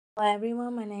Hello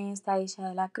everyone, my name is Taisha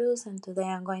de la Cruz and today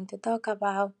I'm going to talk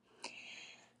about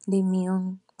the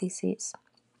immune disease.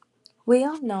 We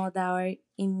all know that our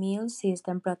immune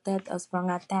system protects us from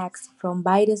attacks from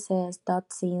viruses,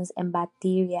 toxins, and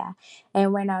bacteria.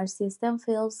 And when our system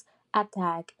feels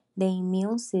attacked, the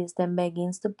immune system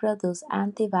begins to produce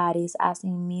antibodies as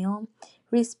immune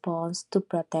response to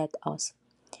protect us.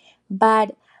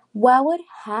 But what would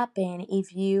happen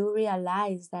if you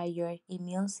realize that your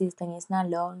immune system is no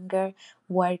longer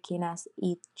working as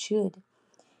it should?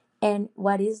 And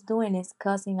what it's doing is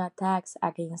causing attacks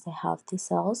against the healthy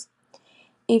cells?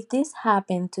 If this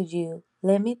happened to you,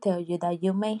 let me tell you that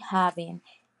you may have an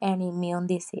immune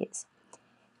disease.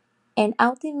 An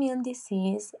autoimmune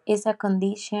disease is a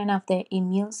condition of the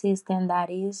immune system that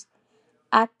is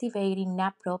activating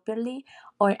not properly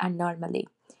or abnormally.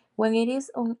 When it is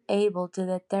unable to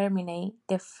determine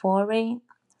the foreign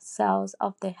cells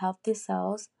of the healthy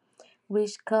cells,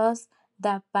 which cause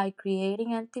that by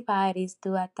creating antibodies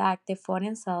to attack the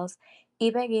foreign cells,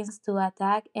 it begins to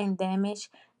attack and damage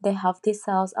the healthy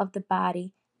cells of the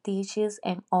body, tissues,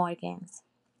 and organs.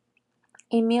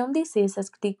 Immune diseases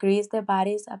decrease the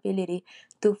body's ability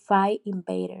to fight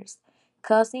invaders,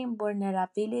 causing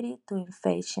vulnerability to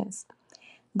infections.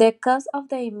 The cause of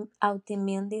the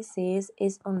autoimmune disease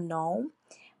is unknown,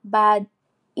 but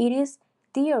it is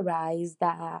theorized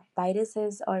that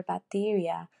viruses or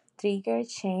bacteria trigger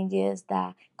changes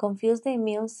that confuse the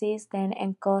immune system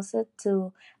and cause it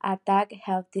to attack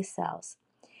healthy cells.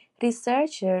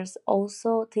 Researchers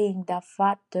also think that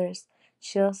factors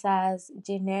such as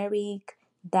genetic,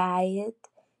 diet,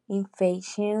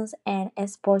 infections, and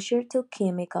exposure to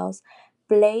chemicals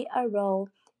play a role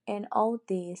in all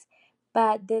this,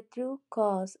 but the true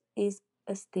cause is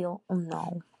still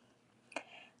unknown.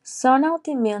 Some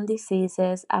autoimmune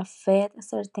diseases affect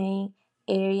certain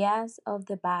areas of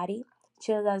the body,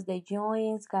 such as the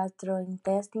joints,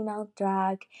 gastrointestinal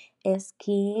tract,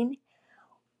 skin,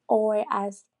 or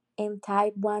as in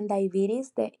type 1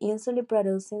 diabetes, the insulin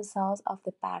producing cells of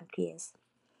the pancreas.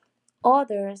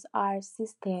 Others are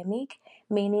systemic,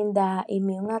 meaning that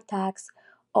immune attacks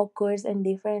occurs in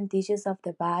different tissues of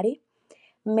the body.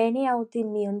 Many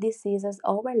autoimmune diseases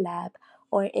overlap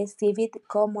or exhibit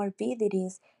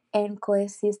comorbidities and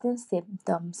coexisting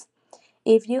symptoms.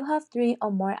 If you have three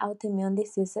or more autoimmune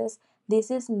diseases,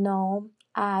 this is known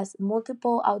as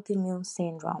multiple autoimmune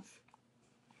syndrome.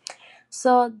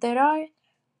 So there are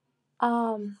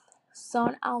um,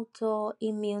 some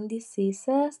autoimmune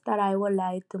diseases that I would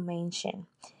like to mention,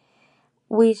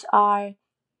 which are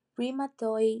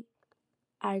rheumatoid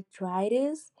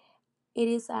arthritis. It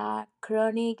is a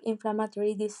chronic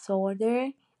inflammatory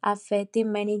disorder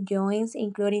affecting many joints,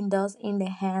 including those in the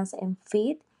hands and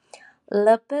feet.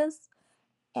 Lupus,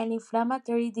 an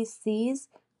inflammatory disease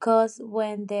caused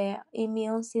when the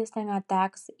immune system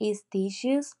attacks its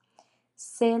tissues.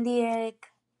 Celiac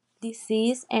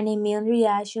disease, an immune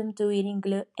reaction to eating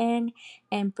gluten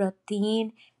and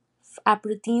proteins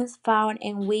found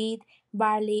in wheat,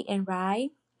 barley, and rye.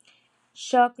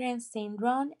 Sjogren's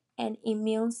syndrome, an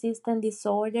immune system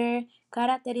disorder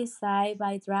characterized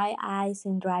by dry eyes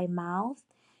and dry mouth.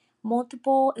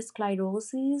 Multiple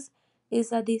sclerosis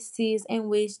is a disease in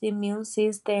which the immune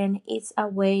system eats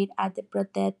away at the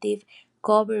protective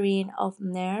covering of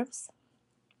nerves.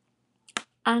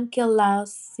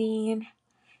 Ankylosing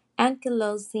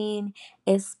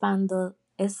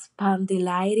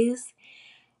spondylitis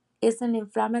is an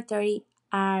inflammatory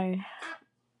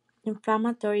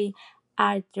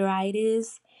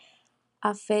arthritis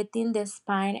affecting the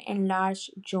spine and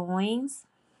large joints.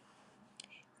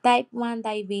 Type 1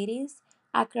 diabetes,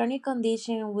 a chronic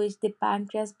condition in which the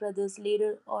pancreas produces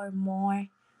little or more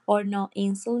or no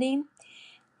insulin.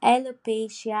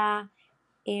 Alopecia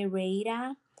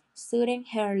areata, sudden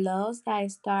hair loss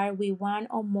that starts with one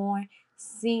or more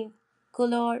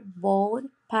singular bald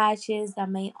patches that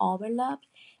may overlap.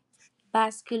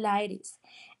 Vasculitis,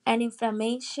 an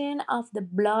inflammation of the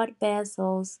blood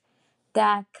vessels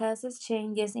that causes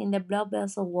changes in the blood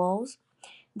vessel walls.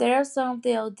 There are some of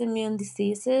the autoimmune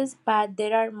diseases, but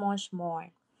there are much more.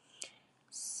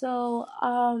 So,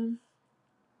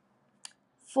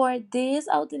 for these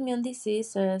autoimmune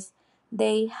diseases,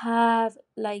 they have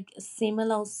like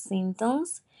similar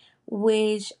symptoms,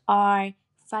 which are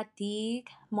fatigue,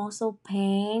 muscle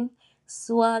pain,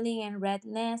 swelling and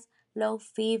redness, low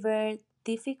fever,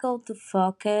 difficult to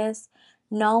focus,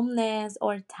 numbness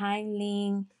or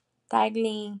tingling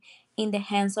in the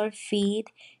hands or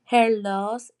feet, hair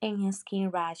loss, and skin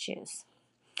rashes.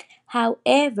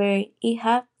 However,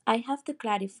 I have to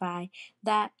clarify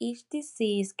that each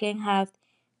disease can have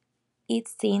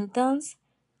its symptoms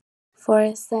For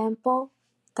example,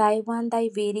 type 1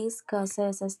 diabetes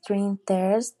causes extreme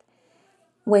thirst,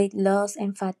 weight loss,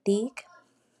 and fatigue.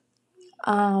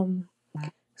 Um,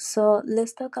 so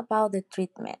let's talk about the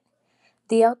treatment.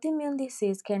 The autoimmune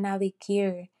disease cannot be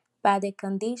cured, but the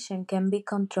condition can be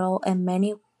controlled in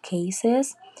many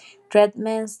cases.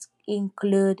 Treatments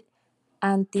include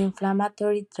anti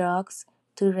inflammatory drugs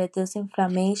to reduce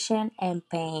inflammation and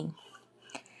pain.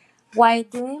 While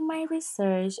doing my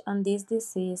research on this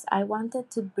disease, I wanted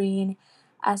to bring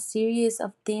a series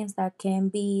of things that can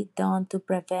be done to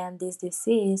prevent this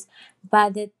disease,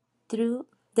 but truth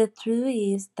the truth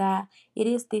is that it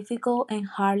is difficult and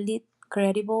hardly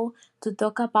credible to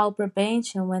talk about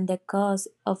prevention when the cause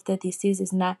of the disease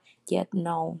is not yet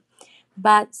known.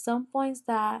 But some points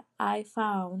that I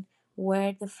found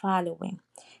were the following: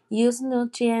 use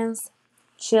nutrients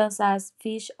such as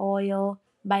fish oil,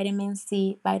 vitamin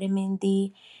C, vitamin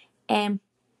D, and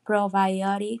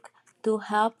probiotic to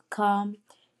help calm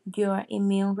your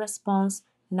immune response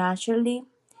naturally.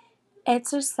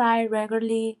 Exercise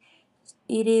regularly.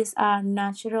 It is a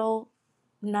natural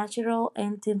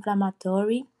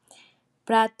anti-inflammatory.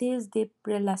 Practice deep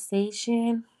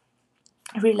relaxation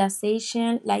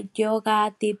like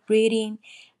yoga, deep breathing,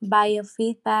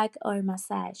 biofeedback, or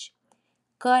massage.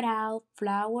 Cut out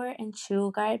flour and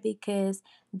sugar because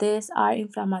these are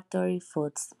inflammatory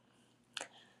foods.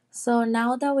 So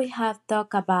now that we have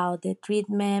talked about the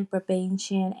treatment,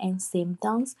 prevention, and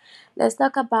symptoms, let's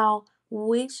talk about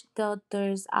which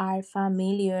doctors are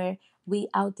familiar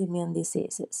with autoimmune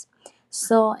diseases.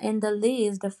 So in the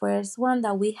list, the first one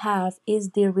that we have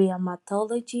is the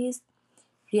rheumatologist.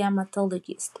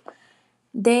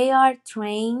 They are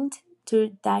trained to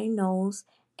diagnose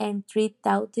and treat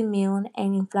autoimmune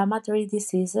and inflammatory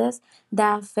diseases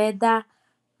that affect the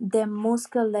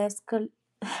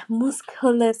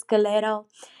musculoskeletal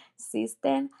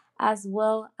system as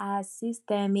well as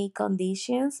systemic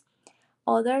conditions.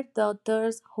 Other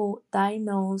doctors who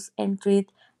diagnose and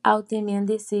treat autoimmune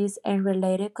disease and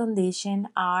related conditions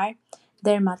are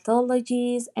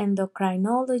dermatologists,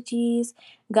 endocrinologists,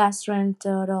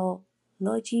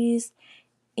 gastroenterologists,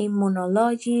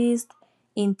 immunologists,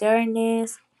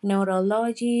 internists,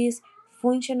 neurologists,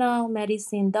 functional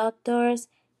medicine doctors,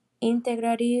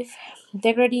 integrative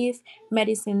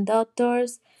medicine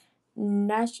doctors,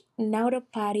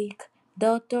 neuropathic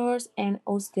doctors, and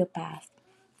osteopaths.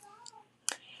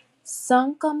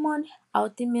 Some common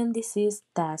autoimmune disease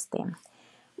testing.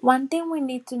 One thing we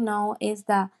need to know is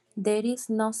that there is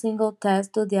no single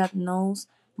test to diagnose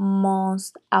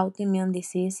most autoimmune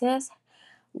diseases.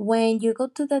 When you go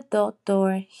to the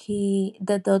doctor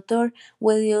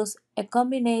will use a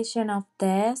combination of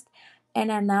tests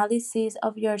and analysis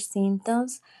of your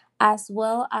symptoms as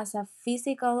well as a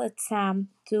physical exam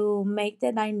to make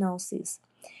the diagnosis.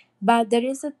 But there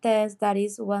is a test that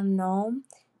is well known,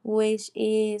 which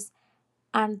is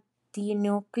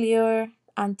antinuclear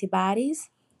antibodies,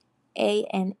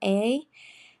 ANA.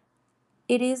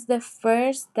 It is the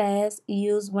first test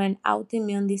used when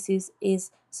autoimmune disease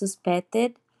is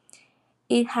suspected.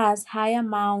 It has high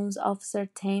amounts of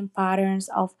certain patterns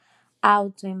of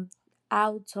auto,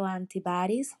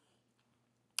 autoantibodies.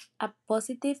 A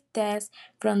positive test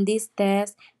from this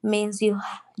test means you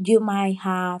might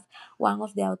have one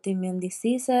of the autoimmune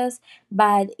diseases,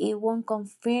 but it won't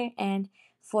confirm and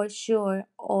for sure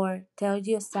or tell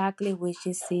you exactly which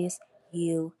disease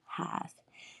you have.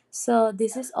 So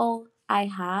this is all I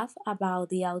have about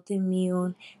the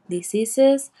autoimmune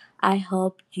diseases. I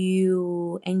hope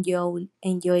you enjoy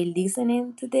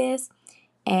listening to this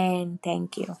and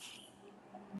thank you.